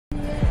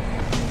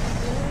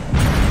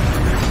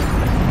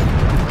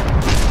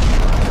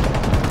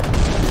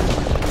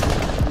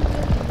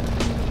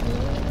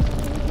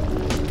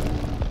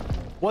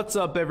What's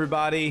up,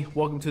 everybody?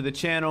 Welcome to the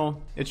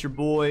channel. It's your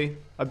boy,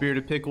 A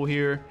Bearded Pickle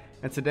here,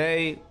 and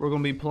today we're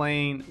going to be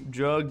playing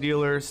Drug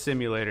Dealer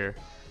Simulator.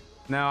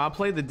 Now, I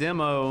played the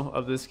demo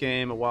of this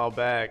game a while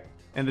back,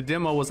 and the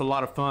demo was a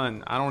lot of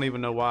fun. I don't even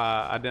know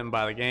why I didn't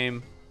buy the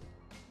game,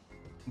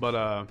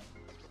 but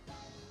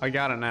I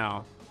got it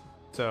now.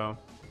 So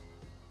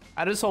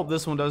I just hope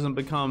this one doesn't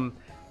become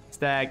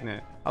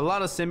stagnant. A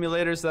lot of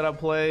simulators that I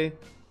play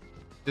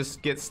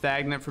just get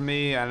stagnant for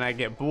me, and I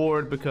get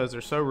bored because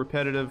they're so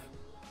repetitive.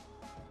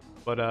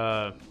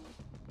 But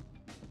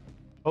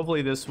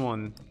hopefully this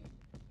one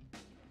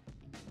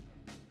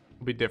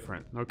will be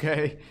different.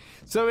 Okay,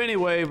 so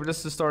anyway, we're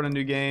just to start a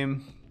new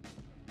game.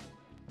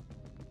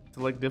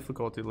 Select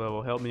difficulty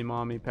level. Help me,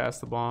 mommy. Pass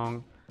the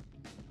bong.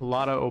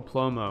 Plata o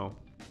plomo.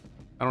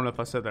 I don't know if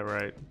I said that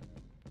right.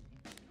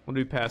 We'll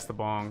do pass the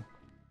bong.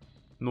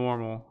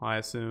 Normal, I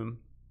assume.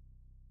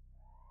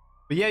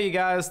 But yeah, you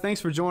guys,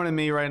 thanks for joining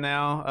me right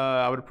now.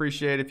 I would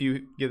appreciate if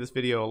you give this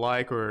video a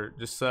like or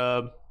just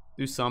sub.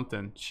 Do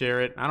something.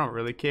 Share it. I don't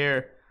really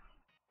care.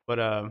 But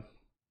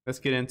let's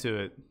get into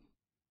it.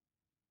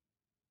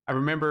 I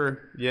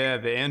remember, yeah,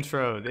 the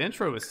intro. The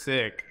intro was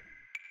sick.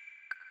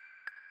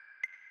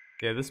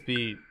 Yeah, this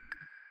beat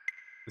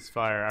is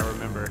fire. I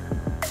remember.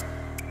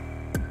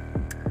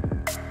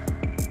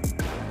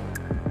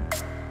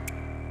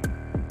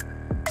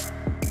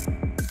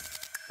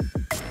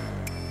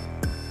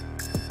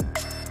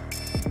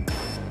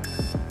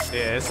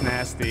 Yeah, it's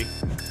nasty.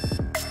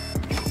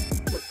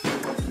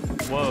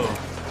 Whoa.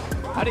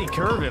 How'd he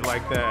curve it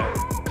like that?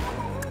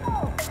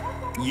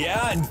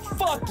 Yeah, and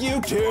fuck you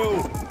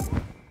too!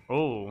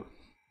 Oh.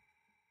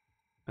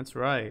 That's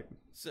right.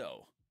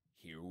 So,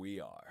 here we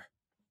are.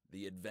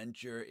 The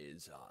adventure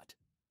is hot.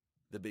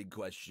 The big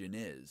question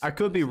is, I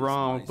could be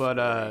wrong, but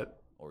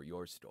or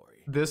your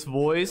story. This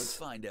voice Let's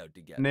find out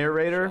together,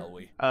 narrator shall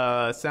we?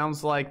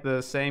 sounds like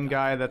the same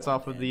guy that's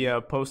off of the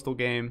Postal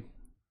game.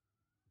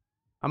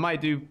 I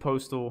might do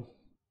Postal.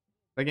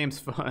 That game's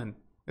fun.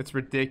 It's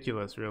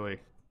ridiculous, really.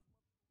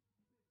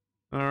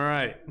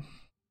 Alright.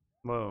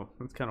 Whoa,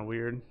 that's kind of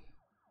weird.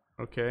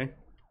 Okay.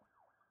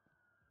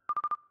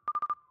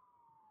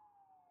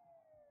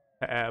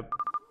 Tab.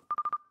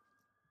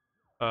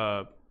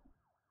 Oh,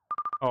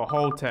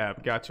 hold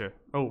tab. Gotcha.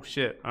 Oh,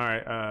 shit.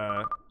 Alright,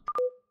 let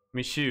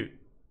me shoot.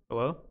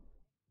 Hello?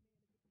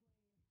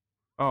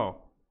 Oh.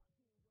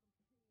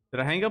 Did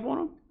I hang up on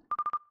him?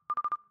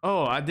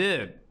 Oh, I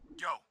did.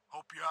 Yo,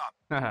 hope you're up.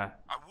 Haha.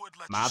 I would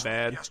let My you sleep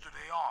bad.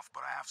 yesterday off,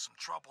 but I have some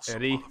troublesome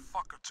Eddie.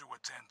 motherfucker to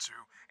attend to,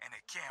 and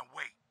it can't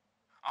wait.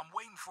 I'm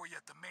waiting for you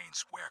at the main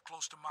square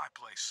close to my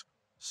place.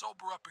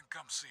 Sober up and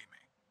come see me.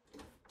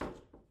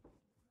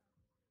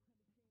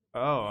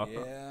 Oh.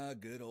 Yeah,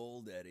 good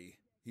old Eddie.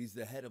 He's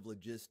the head of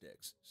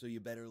logistics, so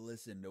you better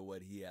listen to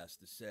what he has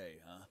to say,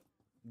 huh?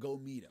 Go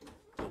meet him.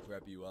 He'll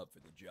prep you up for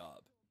the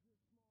job.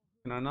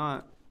 Can I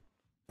not?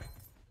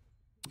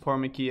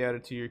 Apartment key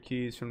added to your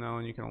keys. From now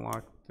on, you can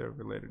unlock the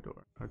related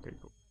door. Okay,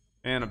 cool.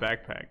 And a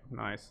backpack.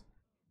 Nice.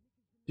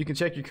 You can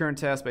check your current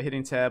task by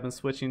hitting tab and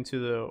switching to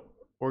the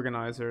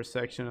organizer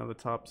section of the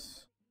top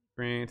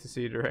screen to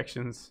see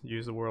directions.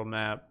 Use the world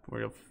map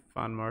where you'll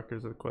find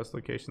markers of the quest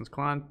locations.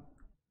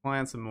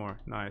 Clients and more.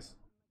 Nice.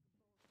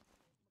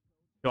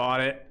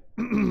 Got it.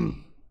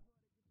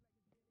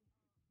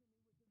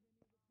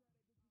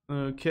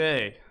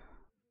 Okay.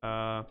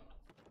 Yeah,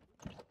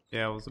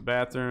 it was a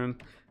bathroom.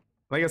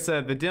 Like I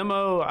said, the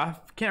demo, I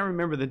can't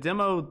remember. The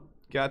demo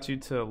got you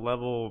to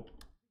level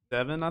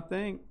 7, I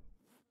think.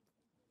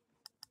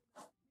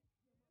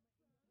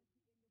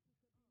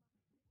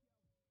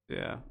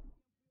 Yeah,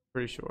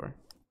 pretty sure.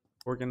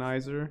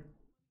 Organizer.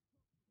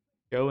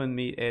 Go and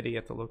meet Eddie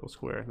at the local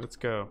square. Let's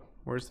go.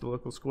 Where's the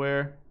local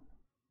square?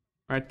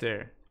 Right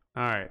there.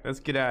 Alright, let's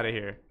get out of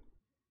here.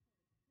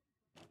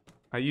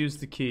 I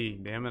used the key.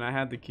 Damn it, I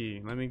had the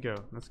key. Let me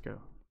go. Let's go.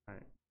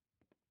 Alright.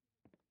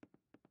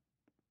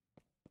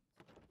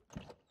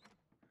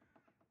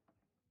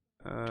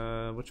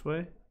 Which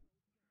way?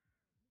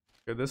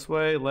 Go this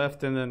way,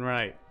 left, and then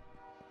right.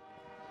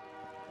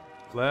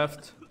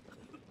 Left,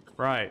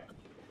 right.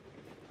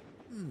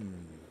 I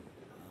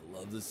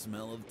love the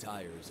smell of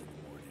tires in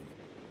the morning.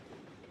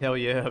 Hell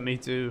yeah, me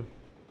too.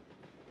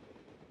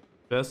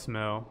 Best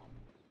smell.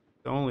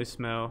 The only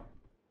smell.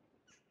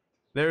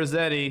 There's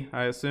Eddie,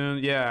 I assume.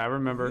 Yeah, I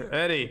remember. Yeah,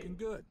 Eddie. looking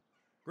good.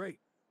 Great.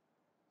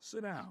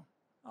 Sit down.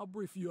 I'll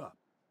brief you up.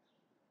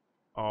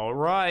 All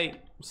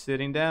right.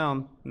 Sitting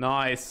down.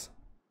 Nice.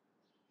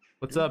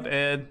 What's up,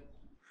 Ed?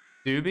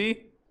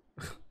 Doobie?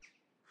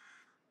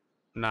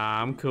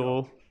 Nah, I'm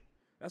cool.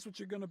 That's what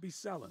you're gonna be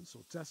selling,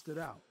 so test it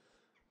out.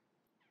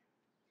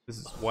 This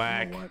is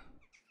whack. You know what?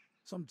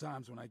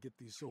 Sometimes when I get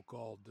these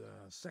so-called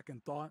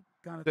second thought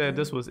kind of Said things,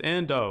 this was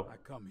endo. I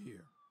come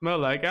here. Smell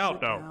like out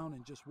Sit though. down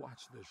and just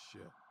watch this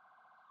shit.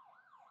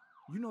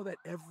 You know that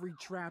every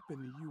trap in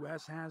the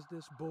U.S. has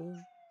this bull?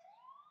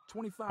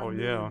 25 Oh,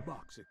 million yeah.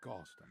 bucks it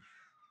cost them.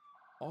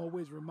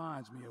 Always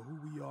reminds me of who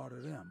we are to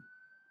them.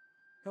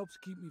 Helps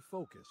keep me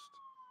focused.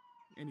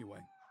 Anyway,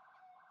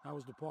 how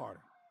was the party?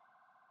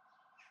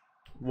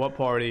 What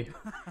party?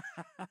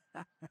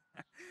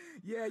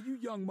 Yeah, you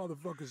young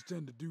motherfuckers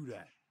tend to do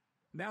that.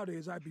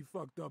 Nowadays, I'd be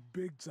fucked up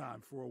big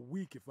time for a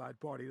week if I'd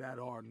party that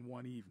hard in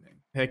one evening.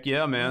 Heck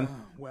yeah, man.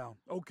 Well,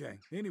 okay.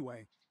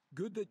 Anyway,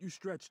 good that you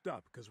stretched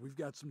up, because we've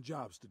got some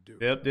jobs to do.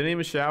 Yep, didn't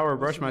even shower or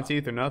brush Listen my up.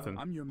 teeth or nothing.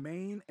 I'm your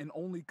main and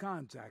only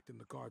contact in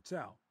the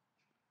cartel.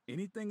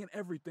 Anything and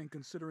everything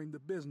considering the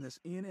business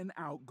in and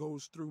out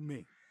goes through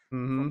me.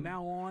 From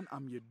now on,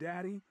 I'm your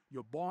daddy,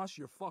 your boss,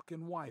 your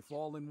fucking wife,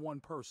 all in one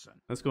person.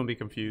 That's gonna be You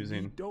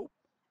confusing. need dope,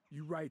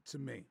 you write to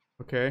me.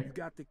 Okay. You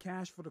got the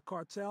cash for the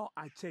cartel,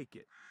 I take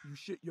it. You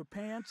shit your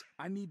pants,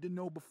 I need to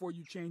know before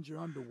you change your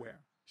underwear.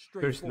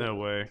 There's no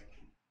Straightforward. way.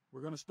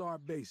 We're gonna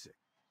start basic.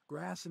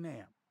 Grass and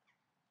amp.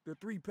 There are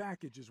 3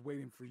 packages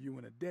waiting for you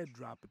in a dead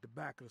drop at the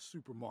back of the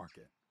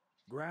supermarket.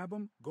 Grab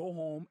them, go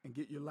home, and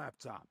get your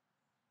laptop.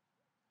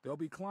 There'll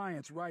be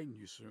clients writing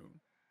you soon.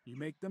 You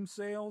make them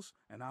sales,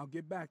 and I'll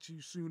get back to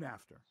you soon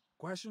after.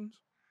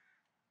 Questions?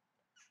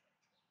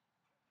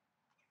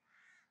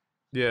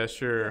 Yeah,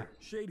 sure.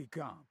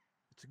 ShadyCom.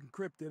 It's an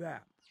encrypted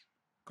app.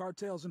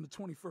 Cartel's in the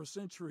 21st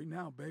century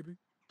now, baby.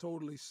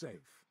 Totally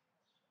safe.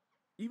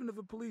 Even if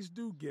the police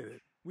do get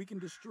it, we can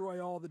destroy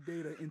all the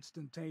data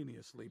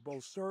instantaneously,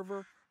 both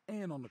server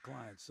and on the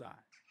client side.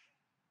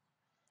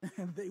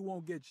 And they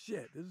won't get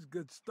shit. This is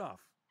good stuff.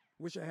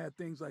 Wish I had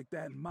things like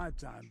that in my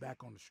time back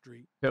on the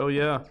street. Hell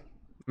yeah.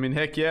 I mean,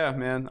 heck yeah,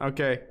 man.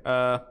 Okay.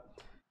 Oh,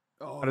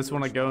 I just you're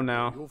want to go smart,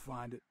 now. You'll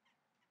find it.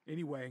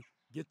 Anyway,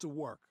 get to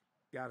work.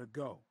 Gotta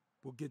go.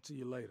 We'll get to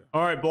you later.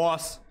 All right,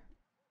 boss.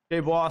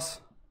 Okay, boss. See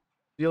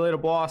you later,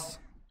 boss.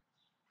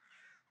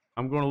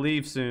 I'm gonna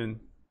leave soon.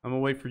 I'm gonna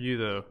wait for you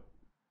though.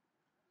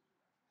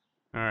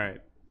 All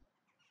right.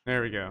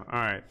 There we go. All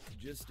right.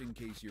 Just in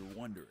case you're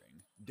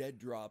wondering, dead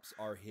drops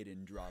are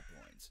hidden drop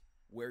points,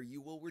 where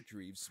you will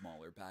retrieve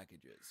smaller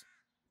packages.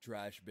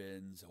 Trash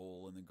bins,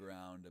 hole in the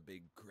ground, a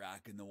big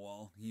crack in the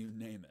wall, you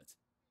name it.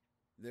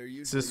 They're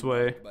usually this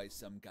way. marked by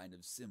some kind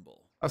of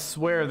symbol. I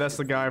swear that's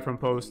the guy from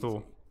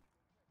Postal.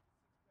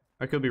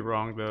 I could be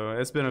wrong though.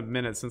 It's been a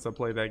minute since I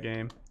played that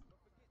game.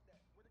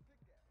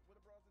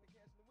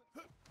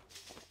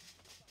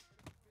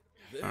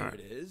 There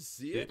it is,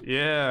 see it?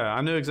 Yeah,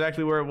 I knew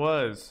exactly where it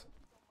was.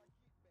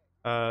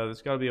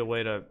 There's gotta be a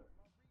way to...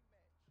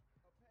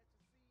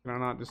 Can I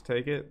not just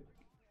take it?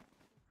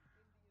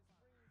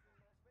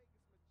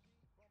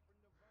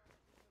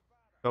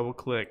 Double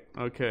click.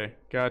 Okay,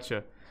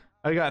 gotcha.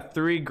 I got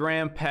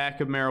 3-gram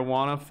pack of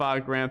marijuana,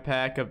 5-gram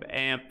pack of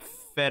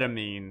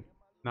amphetamine.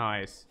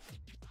 Nice.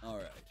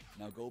 Alright,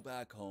 now go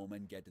back home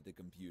and get to the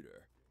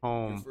computer.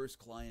 Home. Your first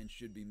client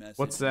should be messaging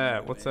What's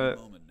that? you What's any that?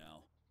 moment now.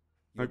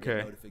 You'll Okay.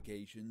 get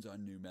notifications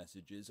on new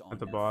messages on At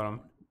the your bottom.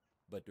 phone.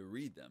 But to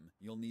read them,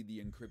 you'll need the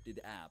encrypted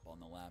app on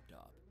the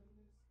laptop.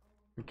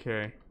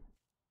 Okay.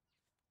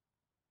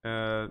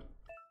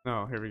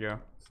 Oh, here we go.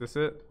 Is this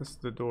it? This is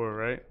the door,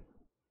 right?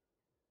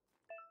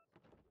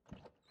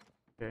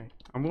 Okay.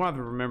 I'm gonna have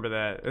to remember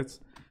that. It's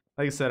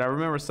like I said, I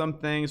remember some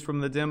things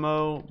from the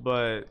demo,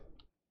 but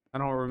I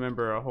don't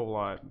remember a whole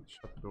lot.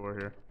 Shut the door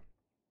here.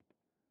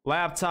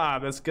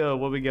 Laptop, let's go.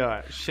 What we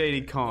got?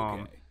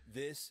 ShadyCom. Okay,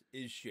 this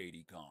is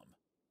ShadyCom,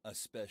 a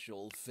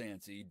special,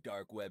 fancy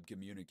dark web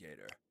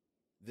communicator.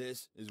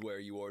 This is where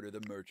you order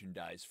the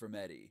merchandise from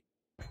Eddie.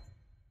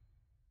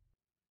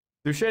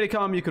 Through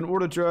ShadyCom, you can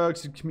order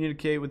drugs and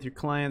communicate with your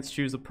clients,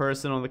 choose a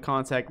person on the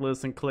contact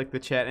list, and click the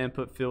chat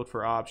input field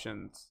for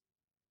options.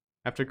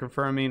 After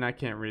confirming, I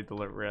can't read the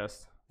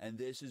rest. And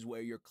this is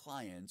where your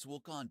clients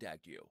will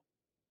contact you.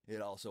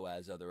 It also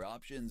has other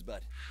options,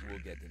 but we'll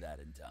get to that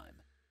in time.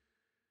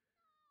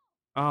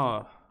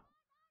 Oh.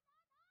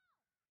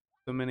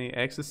 So many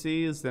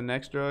ecstasy is the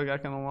next drug I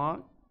can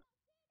unlock.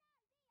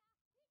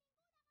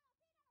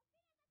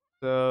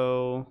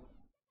 So.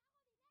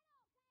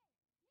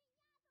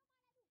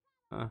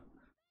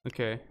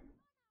 Okay.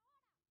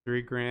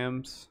 3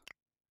 grams.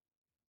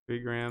 3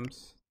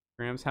 grams.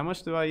 Grams. How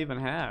much do I even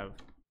have?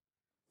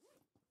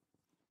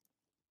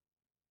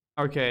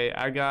 Okay,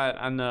 I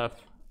got enough.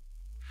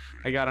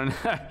 I got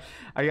enough.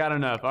 I got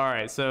enough. All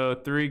right, so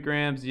 3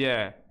 grams.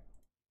 Yeah,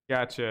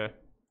 gotcha.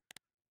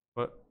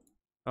 What?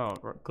 Oh,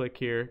 click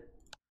here.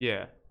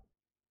 Yeah.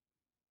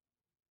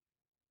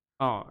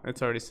 Oh,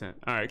 it's already sent.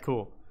 All right,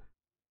 cool.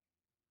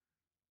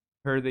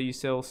 Heard that you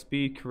sell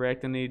speed.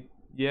 Correct. I need.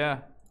 Yeah.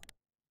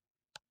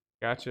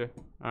 Gotcha.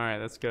 All right,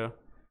 let's go.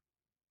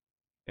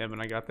 Yeah, but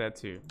I got that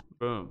too.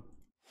 Boom.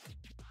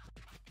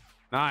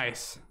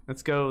 Nice.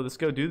 Let's go. Let's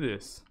go do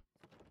this.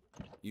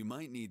 You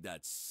might need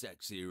that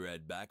sexy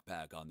red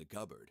backpack on the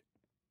cupboard.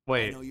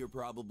 Wait. I know you're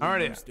probably I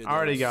used to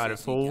already those got it,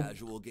 sissy fool.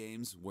 casual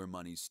games where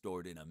money's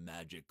stored in a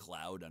magic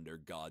cloud under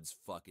God's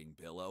fucking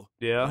pillow.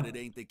 Yeah. But it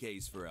ain't the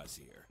case for us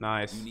here.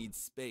 Nice. You need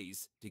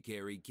space to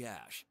carry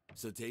cash,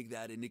 so take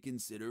that into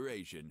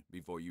consideration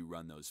before you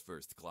run those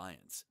first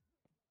clients.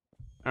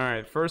 All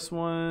right, first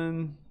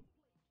one.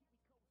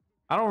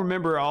 I don't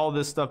remember all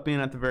this stuff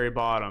being at the very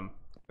bottom.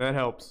 That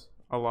helps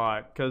a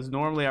lot, because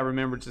normally I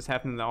remember just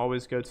having to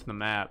always go to the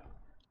map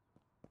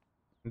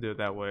and do it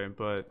that way,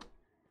 but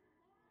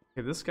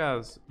Okay, this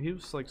guy's, he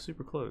was like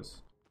super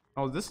close.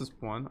 Oh, this is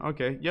one.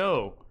 Okay,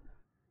 yo.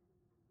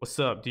 What's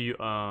up? Do you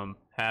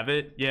have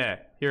it? Yeah,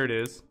 here it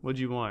is. What'd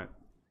you want?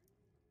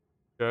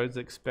 Drugs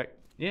expect.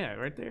 Yeah,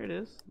 right there it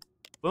is.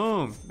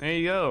 Boom. There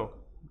you go.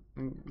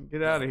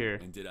 Get out of here.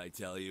 And did I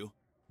tell you?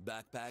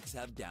 Backpacks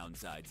have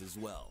downsides as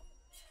well.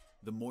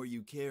 The more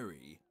you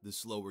carry, the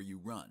slower you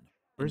run.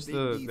 Where's Big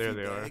the? beefy There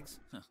they are. bags,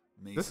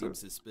 may This seem is-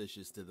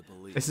 suspicious to the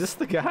police. Is this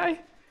the guy?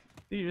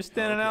 Dude, you're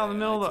standing out in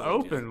the Okay, middle I of the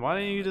told you. open. Why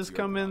didn't you Now just it's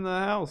your come in the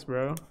house,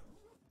 bro?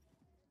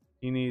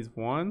 He needs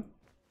one.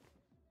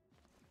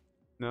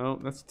 No,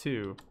 that's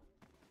two.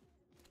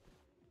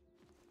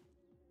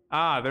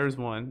 Ah, there's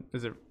one.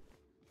 Is it?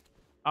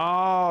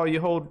 Oh,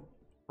 you hold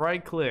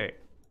right click.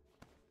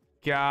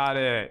 Got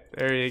it.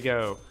 There you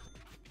go.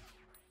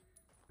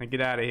 And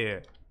get out of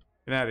here.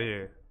 Get out of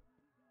here.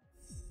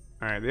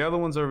 All right, the other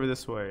one's over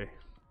this way.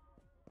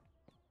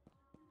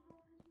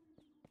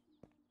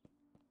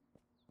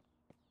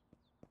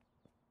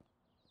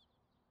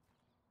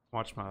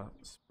 Watch my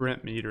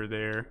sprint meter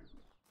there.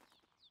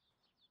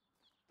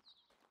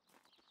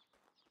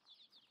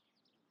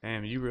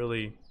 Damn, you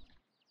really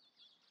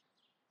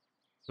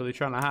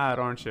trying to hide,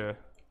 aren't you?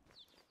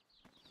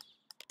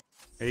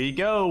 There you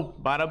go.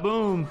 Bada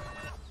boom.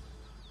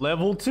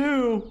 Level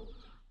 2.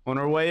 On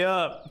our way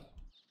up.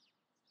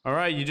 All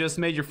right, you just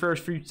made your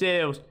first few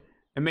sales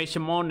and made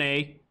some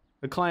money.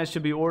 The client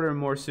should be ordering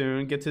more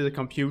soon. Get to the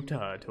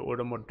computer to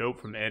order more dope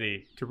from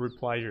Eddie to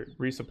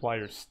resupply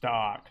your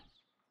stock.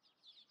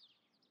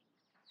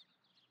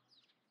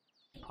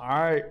 All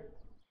right,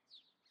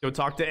 go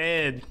talk to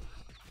Ed.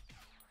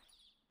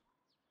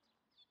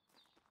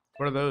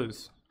 What are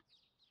those?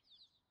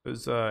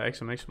 Those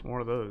exclamation.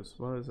 What are those?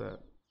 What is that?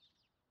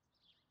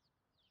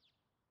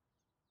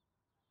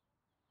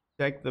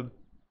 Check the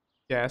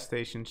gas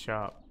station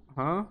shop.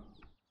 Huh?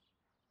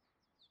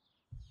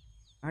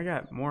 I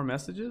got more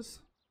messages?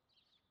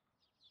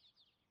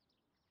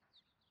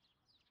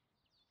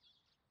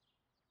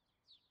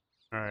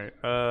 Alright,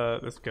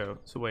 let's go.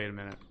 So wait a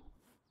minute.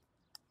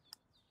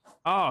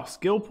 Oh,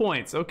 skill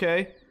points.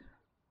 Okay.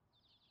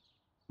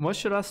 What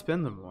should I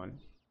spend them on?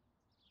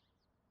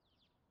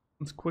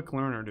 What's Quick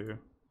Learner do?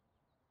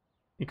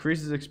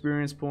 Increases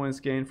experience points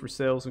gained for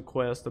sales and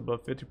quests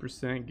above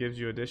 50%. Gives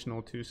you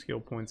additional 2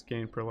 skill points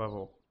gained per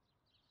level.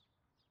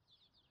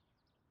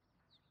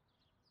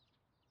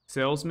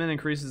 Salesman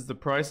increases the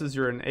prices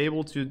you're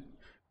able to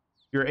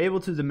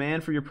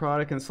demand for your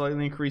product and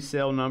slightly increase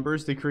sale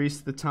numbers. Decrease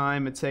the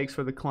time it takes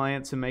for the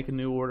client to make a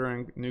new order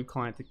and new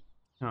client to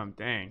come.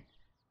 Dang.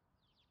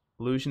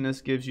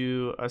 Illusionist gives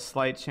you a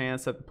slight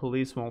chance that the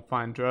police won't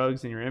find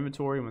drugs in your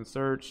inventory when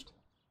searched.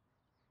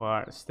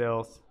 What?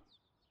 Stealth.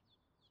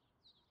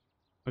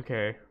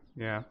 Okay,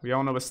 yeah, we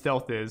all know what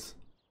stealth is.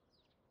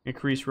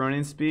 Increase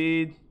running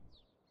speed,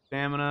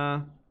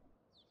 stamina,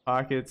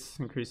 pockets,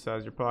 increase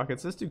size of your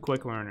pockets. Let's do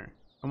Quick Learner.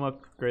 I'm gonna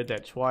upgrade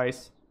that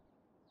twice.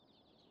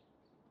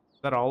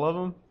 Is that all of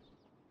them?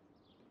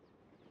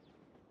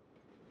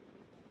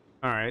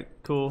 Alright,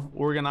 cool.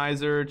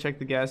 Organizer, check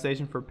the gas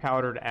station for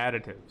powdered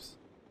additives.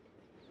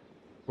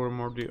 Order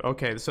more do.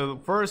 Okay, so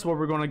first what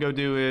we're gonna go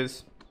do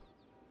is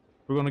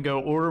we're gonna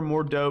go order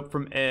more dope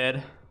from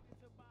Ed.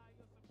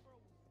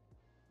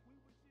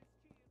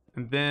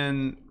 And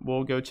then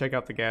we'll go check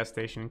out the gas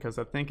station because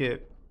I think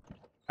it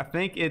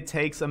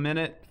takes a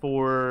minute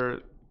for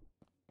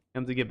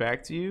him to get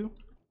back to you.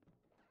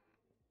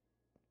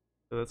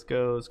 So let's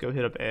go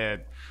hit up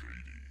Ed.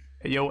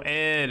 Hey, yo,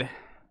 Ed.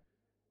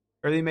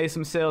 Early made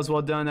some sales.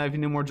 Well done. Now if you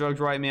need more drugs,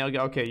 write me. I'll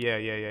go. Okay,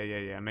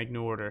 yeah. Make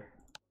new order.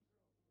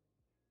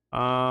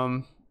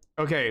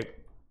 Okay.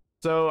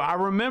 So what I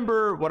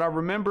remember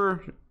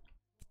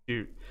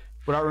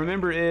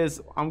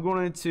is I'm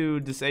going to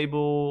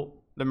disable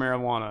the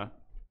marijuana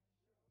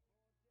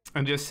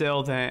and just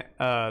sell the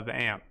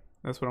amp.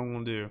 That's what I'm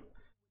gonna do.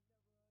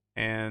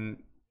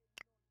 And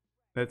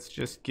let's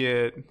just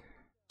get,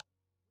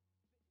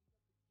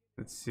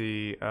 let's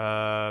see,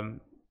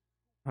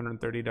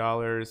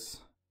 $130.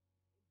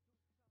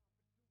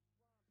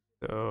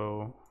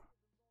 So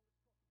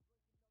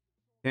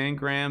 10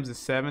 grams is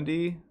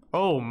 70.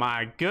 Oh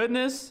my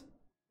goodness.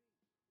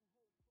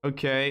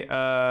 Okay,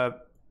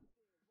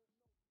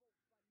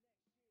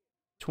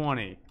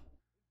 20.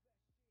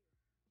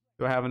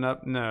 Do I have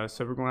enough? No,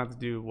 so we're gonna have to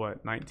do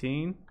what,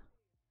 19?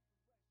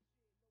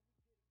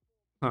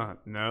 Huh,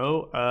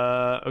 no.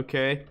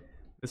 Okay.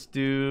 Let's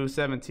do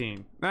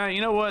 17.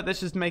 You know what? Let's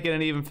just make it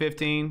an even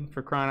 15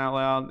 for crying out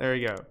loud. There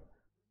you go.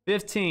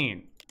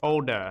 15.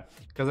 Older.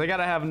 Because I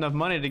gotta have enough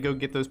money to go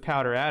get those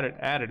powder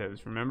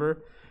additives,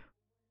 remember?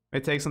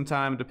 It takes some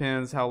time. It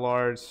depends how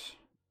large.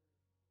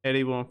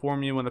 Eddie will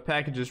inform you when the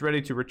package is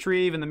ready to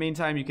retrieve. In the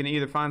meantime, you can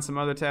either find some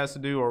other tasks to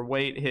do or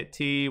wait, hit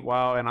T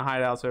while in a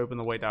hideout to open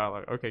the wait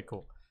dialog. Okay,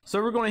 cool. So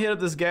we're going to hit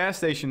up this gas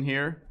station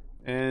here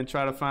and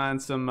try to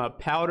find some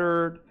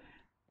powder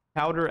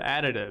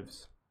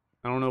additives.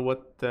 I don't know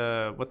what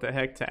the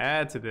heck to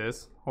add to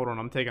this. Hold on,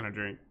 I'm taking a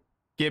drink.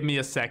 Give me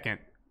a second.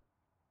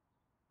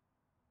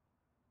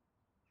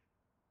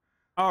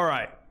 All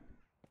right.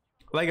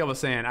 like I was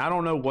saying, I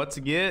don't know what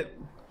to get.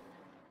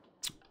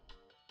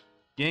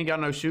 You ain't got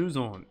no shoes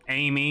on,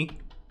 Amy.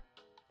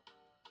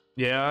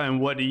 Yeah, and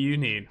what do you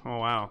need? Oh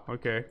wow,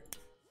 okay.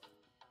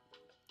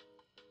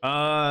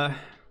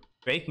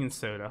 Baking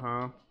soda,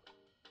 huh?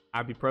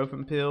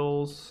 Ibuprofen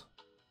pills.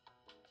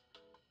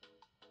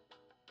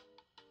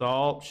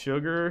 Salt,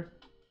 sugar.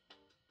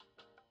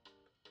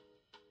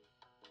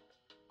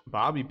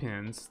 Bobby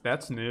pins.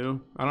 That's new.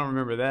 I don't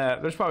remember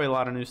that. There's probably a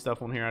lot of new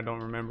stuff on here I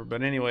don't remember.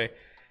 But anyway.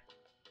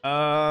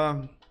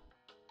 Let's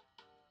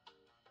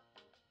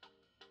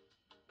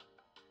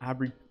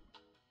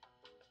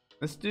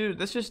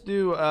just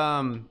do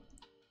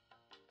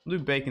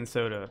baking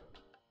soda.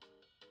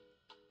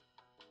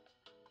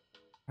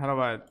 How do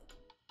I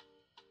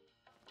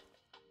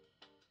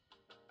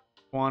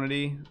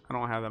quantity? I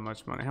don't have that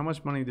much money. How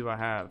much money do I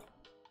have?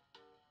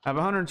 I have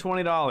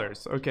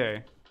 $120.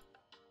 Okay.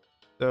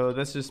 So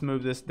let's just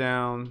move this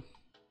down.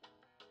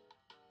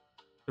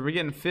 So we're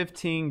getting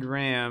 15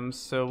 grams.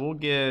 So we'll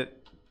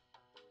get,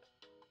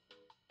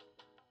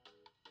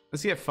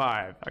 let's get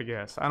 5, I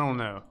guess. I don't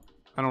know.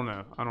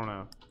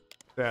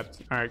 That,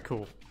 all right,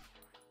 cool.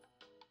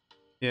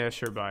 Yeah,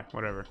 sure, bye,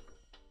 whatever.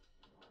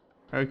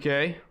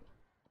 Okay.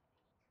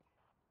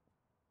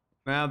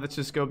 Now let's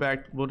just go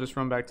back. We'll just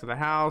run back to the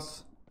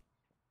house.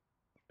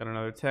 Got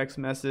another text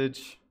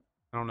message.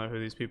 I don't know who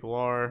these people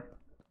are,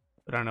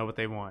 but I know what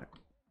they want.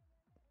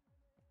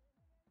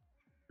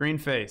 Green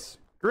face.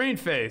 Green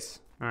face.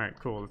 All right,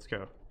 cool. Let's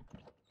go.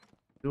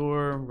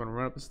 Door. We're gonna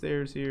run up the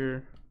stairs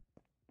here.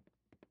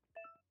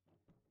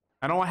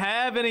 I don't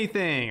have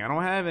anything.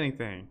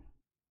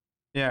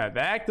 Yeah, the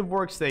active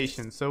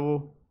workstation. So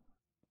we'll...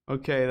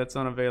 Okay, that's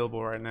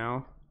unavailable right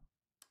now.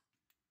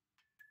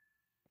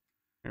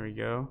 There we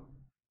go.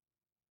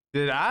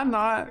 Did I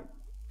not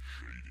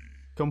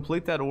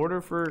complete that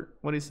order for,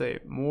 what do you say?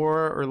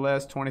 More or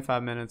less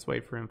 25 minutes,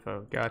 wait for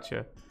info.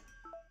 Gotcha.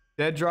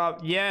 Dead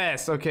drop,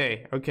 yes,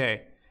 okay.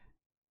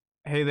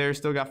 Hey there,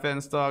 still got fat in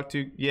stock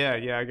too.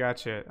 Yeah, I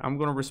gotcha. I'm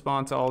gonna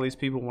respond to all these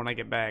people when I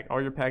get back.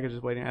 All your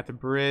packages waiting at the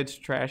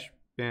bridge, trash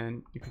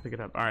bin, you can pick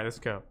it up. All right, let's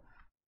go.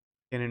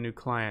 Get a new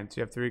client.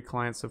 You have 3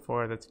 clients so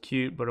far. That's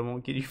cute, but it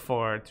won't get you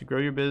far. To grow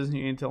your business,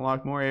 you need to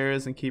unlock more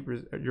areas and keep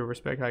your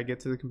respect high. Get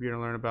to the computer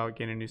and learn about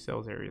gaining new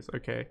sales areas.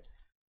 Okay.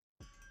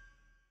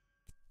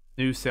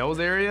 New sales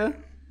area?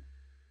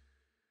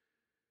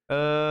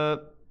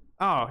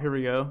 Oh, here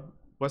we go.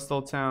 West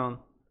Old Town.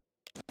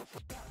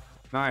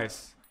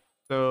 Nice.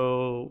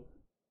 So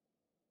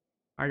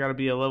I gotta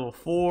be a level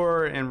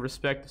 4 and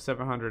respect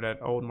 700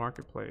 at Old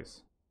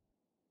Marketplace.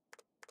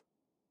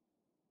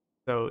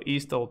 So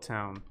East Old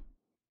Town.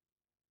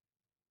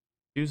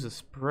 Use a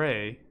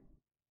spray.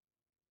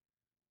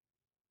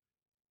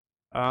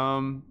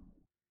 Let's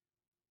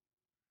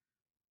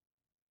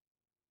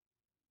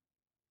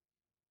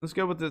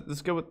go with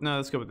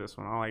this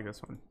one. I like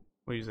this one.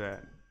 We'll use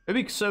that.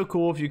 It'd be so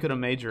cool if you could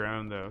have made your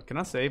own though. Can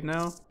I save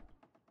now?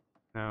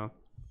 No.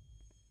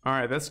 All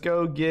right, let's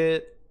go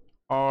get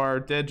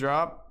our dead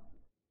drop.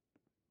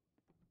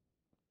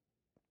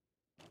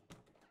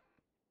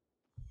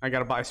 I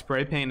gotta buy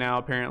spray paint now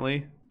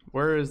apparently.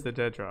 Where is the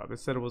dead drop? It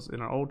said it was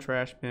in an old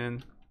trash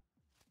bin.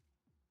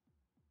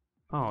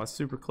 Oh, it's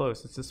super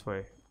close. It's this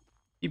way.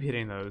 Keep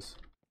hitting those.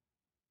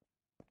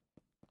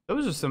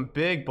 Those are some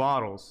big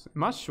bottles.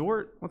 Am I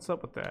short? What's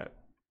up with that?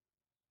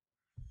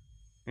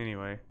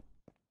 Anyway.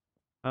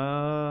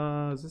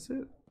 Is this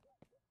it?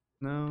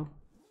 No.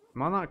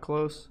 Am I not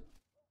close?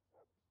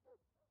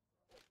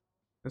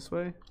 This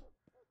way?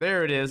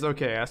 There it is.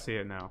 Okay, I see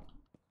it now.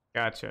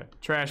 Gotcha.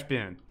 Trash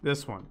bin.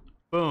 This one.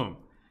 Boom.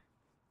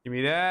 Give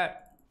me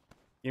that.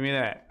 Give me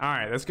that. All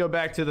right, let's go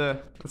back to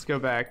the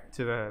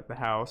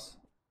house.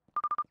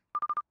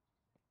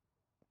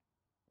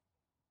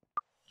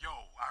 Yo,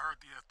 I heard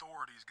the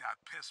authorities got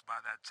pissed by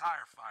that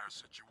tire fire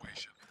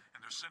situation,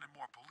 and they're sending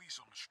more police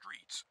on the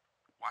streets.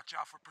 Watch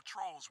out for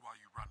patrols while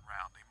you run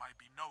around. They might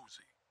be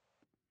nosy.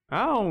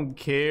 I don't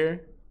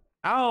care.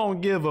 I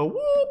don't give a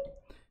whoop.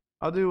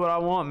 I'll do what I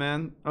want,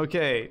 man.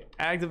 Okay,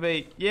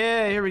 activate.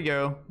 Yeah, here we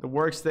go. The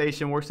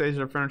workstation. Workstations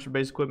are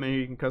furniture-based equipment.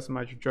 Here you can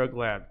customize your drug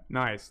lab.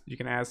 Nice. You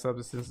can add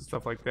substances and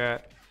stuff like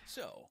that.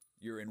 So,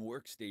 you're in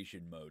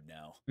workstation mode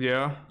now.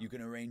 Yeah. You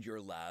can arrange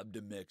your lab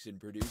to mix and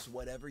produce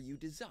whatever you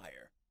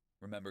desire.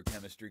 Remember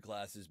chemistry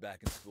classes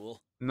back in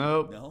school?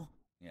 Nope. No?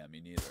 Yeah,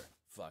 me neither.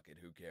 Fuck it,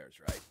 who cares,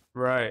 right?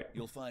 Right.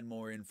 You'll find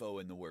more info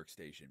in the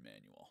workstation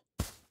manual.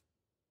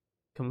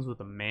 Comes with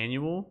a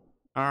manual?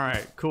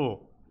 Alright,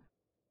 cool.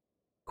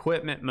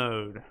 Equipment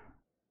mode.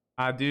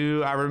 I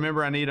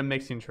remember I need a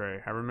mixing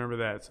tray. I remember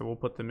that. So we'll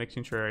put the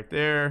mixing tray right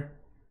there.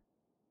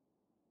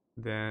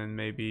 Then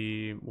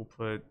maybe we'll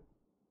put,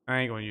 I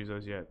ain't gonna use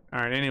those yet.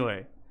 Alright,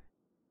 anyway.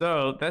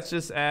 So let's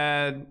just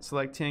add,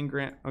 select 10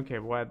 grand. Okay,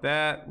 we'll add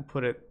that. We'll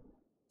put it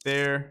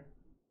there.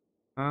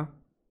 Huh?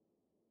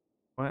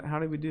 What? How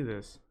did we do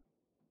this?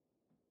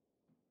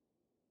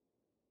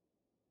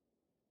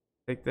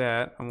 Take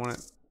that. I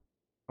want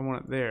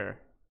it there.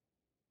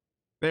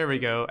 There we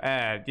go.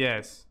 Add.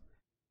 Yes.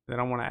 Then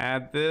I want to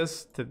add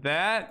this to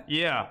that.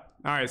 Yeah.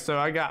 All right, so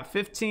I got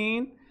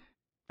 15,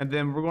 and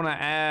then we're gonna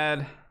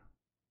add,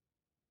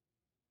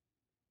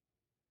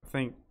 I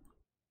think,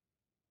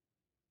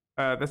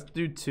 let's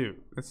do 2.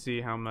 Let's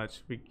see how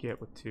much we get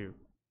with 2.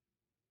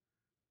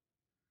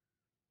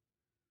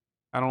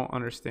 I don't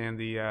understand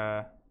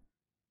the,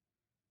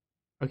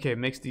 okay,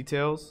 mixed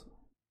details.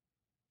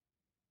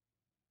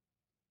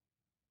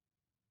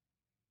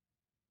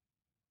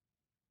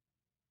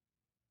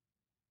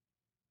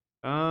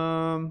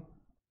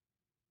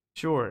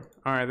 Sure.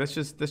 All right, let's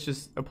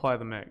just apply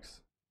the mix.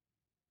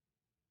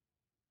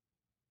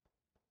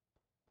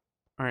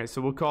 All right, so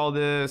we'll call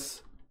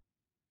this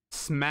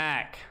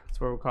Smack.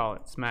 That's what we'll call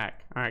it.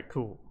 Smack. All right,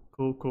 cool.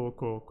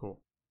 Cool.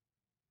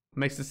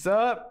 Mix this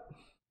up.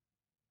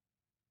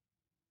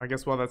 I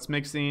guess while that's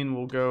mixing,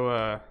 we'll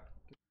go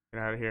get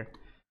out of here.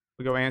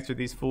 We'll go answer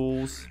these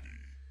fools.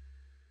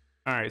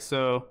 All right,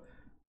 so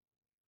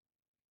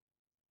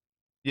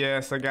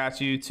yes, I got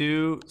you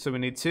 2. So we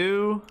need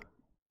 2.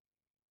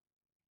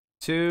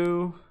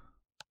 2.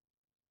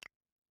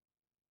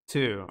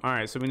 All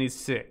right, so we need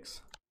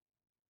 6.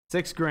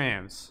 6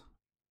 grams.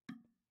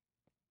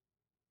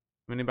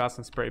 We need about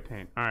some spray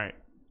paint. All right.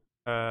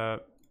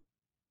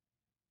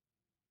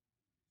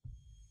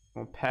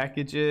 We'll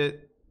package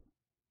it.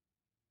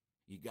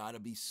 You gotta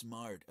be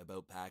smart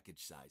about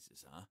package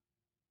sizes, huh?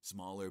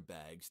 Smaller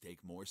bags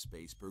take more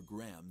space per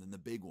gram than the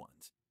big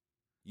ones.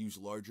 Use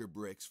larger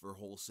bricks for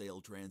wholesale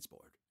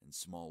transport and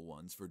small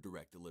ones for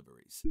direct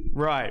deliveries.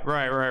 Right.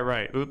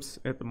 Oops,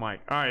 hit the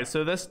mic. All right,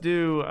 so let's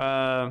do,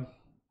 well,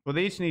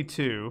 they each need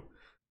 2,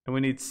 and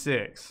we need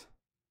 6.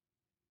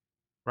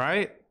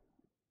 Right?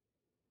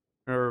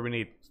 Or we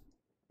need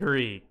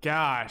 3.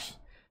 Gosh,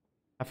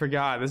 I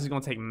forgot. This is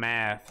gonna take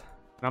math.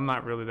 I'm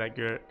not really that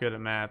good at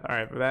math. All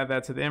right, we'll add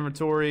that to the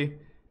inventory.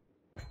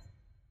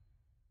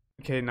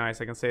 Okay, nice.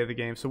 I can save the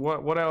game. So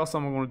what else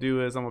I'm going to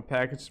do is I'm going to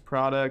package the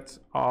product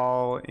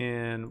all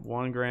in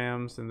 1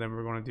 grams, and then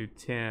we're going to do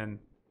 10.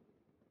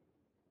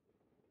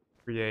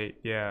 Create,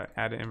 yeah,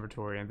 add to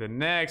inventory. And then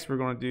next we're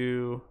going to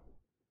do,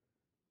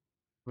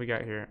 what we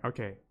got here?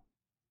 Okay.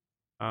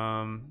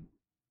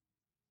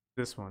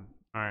 This one.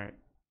 All right.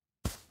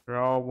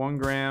 They're all 1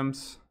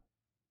 grams.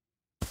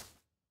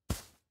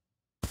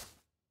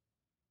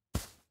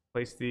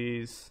 Place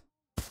these.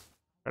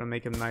 Try to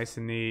make them nice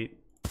and neat.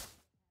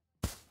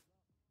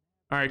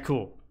 All right,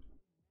 cool.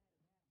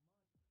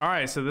 All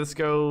right, so let's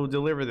go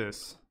deliver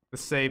this.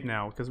 Let's save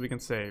now because we can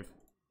save.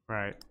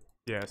 Right.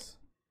 Yes.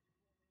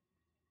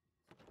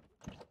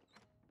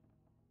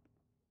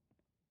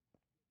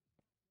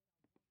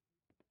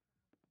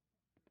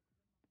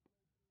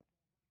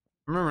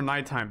 Remember,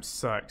 nighttime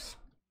sucks.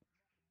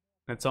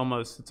 It's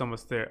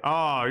almost there.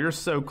 Oh, you're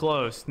so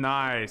close.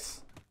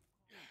 Nice.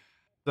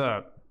 What's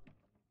up?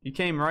 You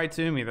came right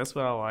to me. That's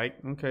what I like.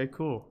 Okay,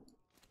 cool.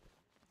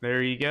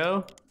 There you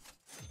go.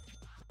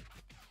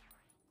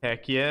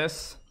 Heck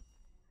yes.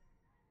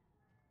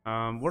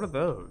 What are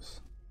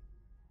those?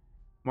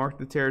 Mark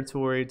the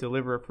territory,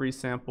 deliver a free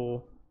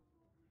sample.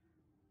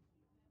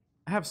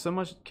 I have so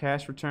much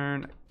cash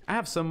return. I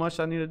have so much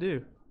I need to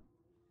do.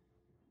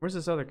 Where's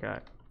this other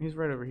guy? He's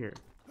right over here.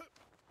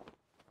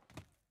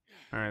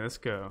 All right, let's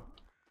go.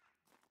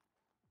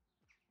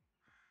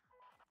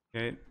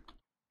 Okay.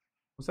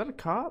 Was that a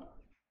cop?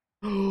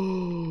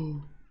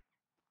 Oh,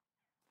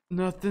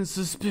 nothing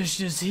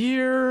suspicious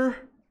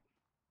here.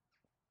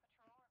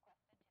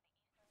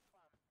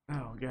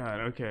 Oh god,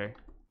 okay.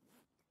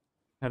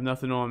 Have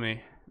nothing on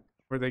me.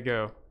 Where'd they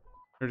go?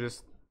 They're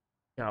just,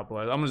 God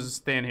bless. I'm gonna just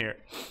stand here.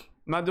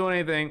 I'm not doing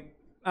anything.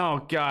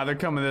 Oh god, they're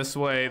coming this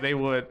way. They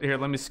would. Here,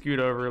 let me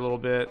scoot over a little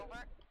bit.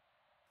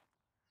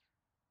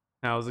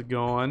 How's it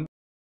going?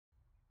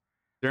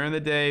 During the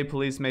day,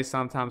 police may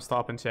sometimes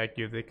stop and check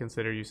you if they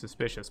consider you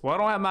suspicious. Well, I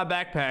don't have my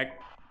backpack.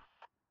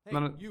 Hey,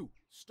 you,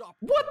 stop.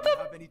 What the? You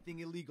have anything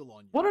illegal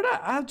on you? What did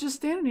I'm just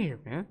standing here,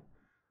 man.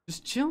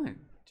 Just chilling.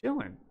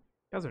 You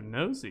guys are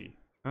nosy,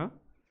 huh?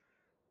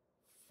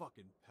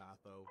 Fucking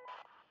patho.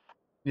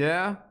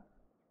 Yeah?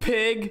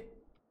 Pig.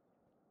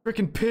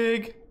 Frickin'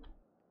 pig.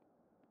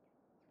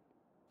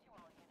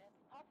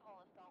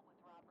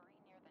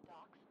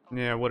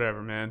 Yeah,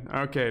 whatever, man.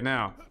 Okay,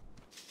 now.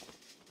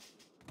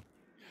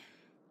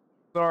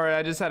 Sorry,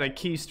 I just had to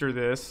keister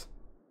this.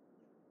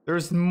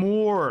 There's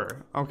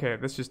more. Okay,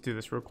 let's just do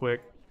this real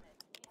quick.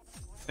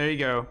 There you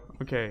go.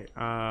 Okay,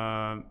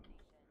 I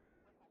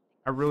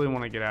really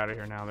want to get out of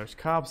here now. There's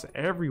cops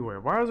everywhere.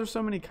 Why are there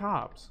so many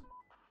cops?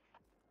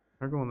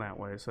 They're going that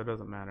way, so it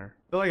doesn't matter.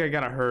 I feel like I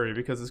gotta hurry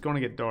because it's going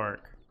to get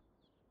dark.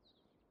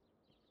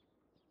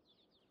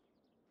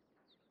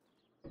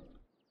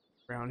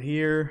 Around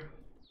here.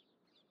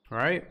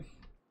 Right?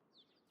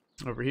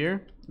 Over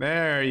here.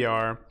 There you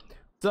are.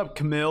 What's up,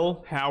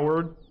 Camille?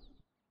 Howard?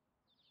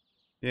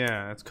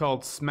 Yeah, it's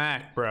called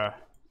Smack, bruh.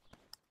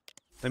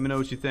 Let me know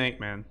what you think,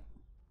 man.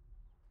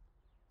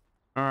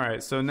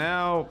 Alright, so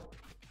now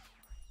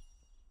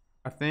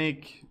I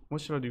think,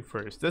 what should I do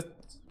first?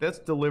 Let's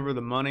deliver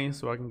the money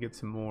so I can get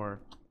some more.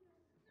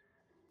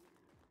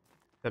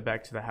 Head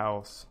back to the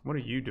house. What are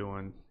you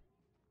doing,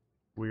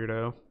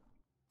 weirdo?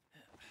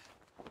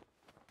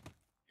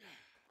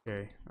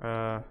 Okay.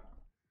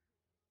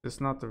 Is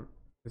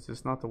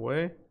this not the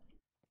way?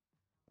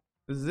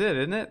 This is it,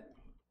 isn't it?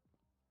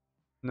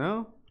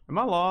 No? Am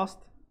I lost?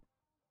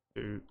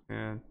 Dude,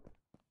 man.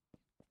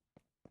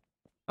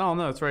 Oh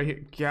no, it's right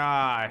here.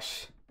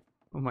 Gosh.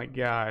 Oh my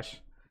gosh.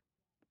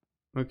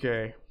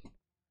 Okay.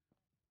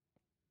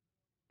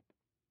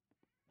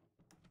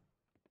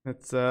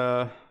 Let's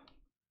here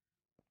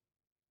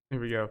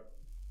we go.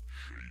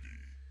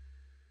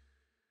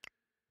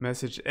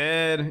 Message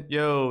Ed.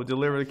 Yo,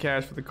 deliver the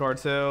cash for the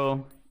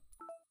cartel.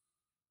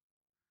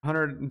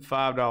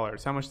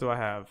 $105. How much do I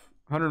have?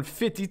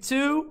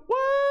 152?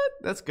 What?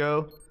 Let's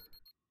go.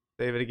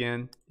 Save it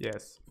again.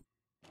 Yes.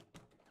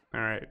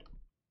 All right.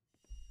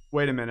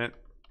 Wait a minute.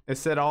 It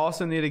said I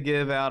also need to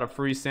give out a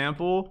free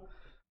sample.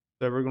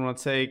 So we're going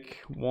to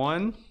take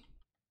one.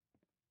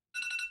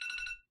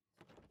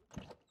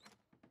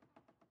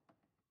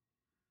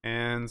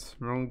 And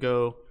we're going to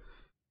go.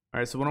 All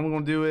right. So what I'm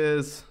going to do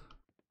is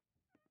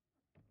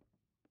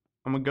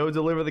I'm going to go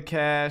deliver the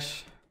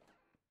cash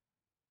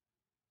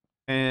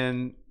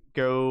and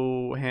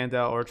go hand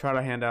out or try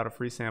to hand out a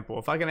free sample.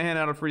 If I can hand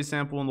out a free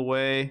sample on the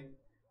way,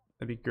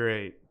 that'd be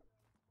great.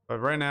 But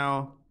right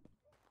now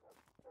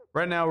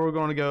we're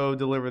going to go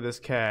deliver this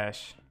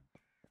cash.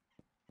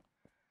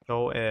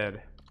 Oh,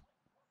 Ed.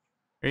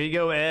 Here you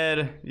go,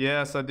 Ed.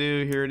 Yes, I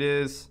do. Here it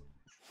is.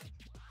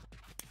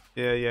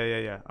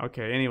 Yeah.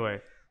 Okay, anyway.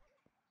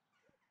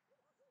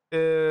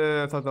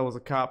 I thought that was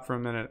a cop for a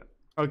minute.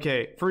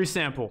 Okay, free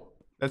sample.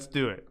 Let's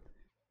do it.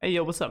 Hey,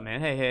 yo, what's up,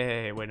 man?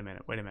 Hey, wait a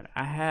minute.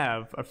 I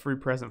have a free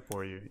present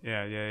for you.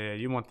 Yeah.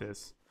 You want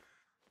this.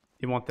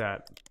 You want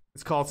that.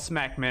 It's called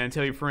Smack, man.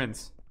 Tell your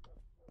friends.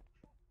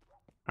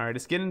 All right,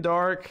 it's getting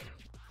dark.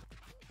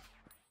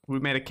 We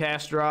made a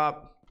cash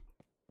drop.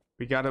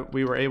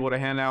 We were able to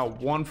hand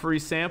out one free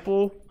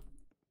sample.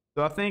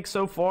 So I think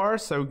so far,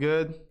 so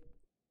good.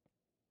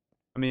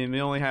 I mean,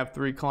 we only have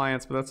 3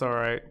 clients, but that's all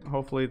right.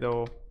 Hopefully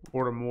they'll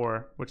order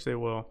more, which they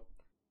will.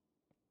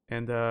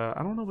 And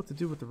I don't know what to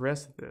do with the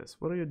rest of this.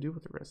 What do you do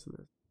with the rest of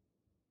this?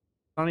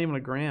 It's not even a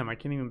gram. I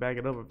can't even bag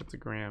it up if it's a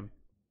gram.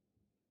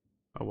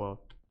 Oh, well.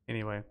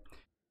 Anyway.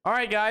 All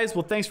right, guys.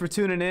 Well, thanks for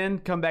tuning in.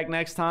 Come back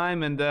next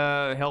time and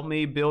help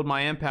me build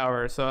my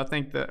Empower. So I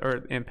think that,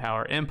 or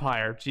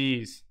Empire.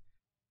 Jeez.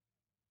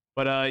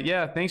 But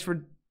yeah, thanks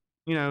for,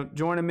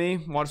 joining me,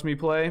 watching me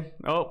play.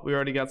 Oh, we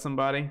already got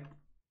somebody.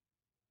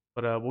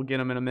 But we'll get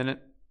them in a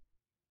minute.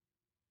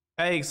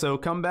 Hey, so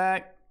come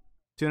back.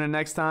 Tune in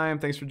next time.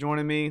 Thanks for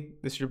joining me.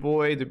 This is your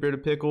boy, the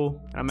Bearded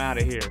Pickle. I'm out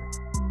of here.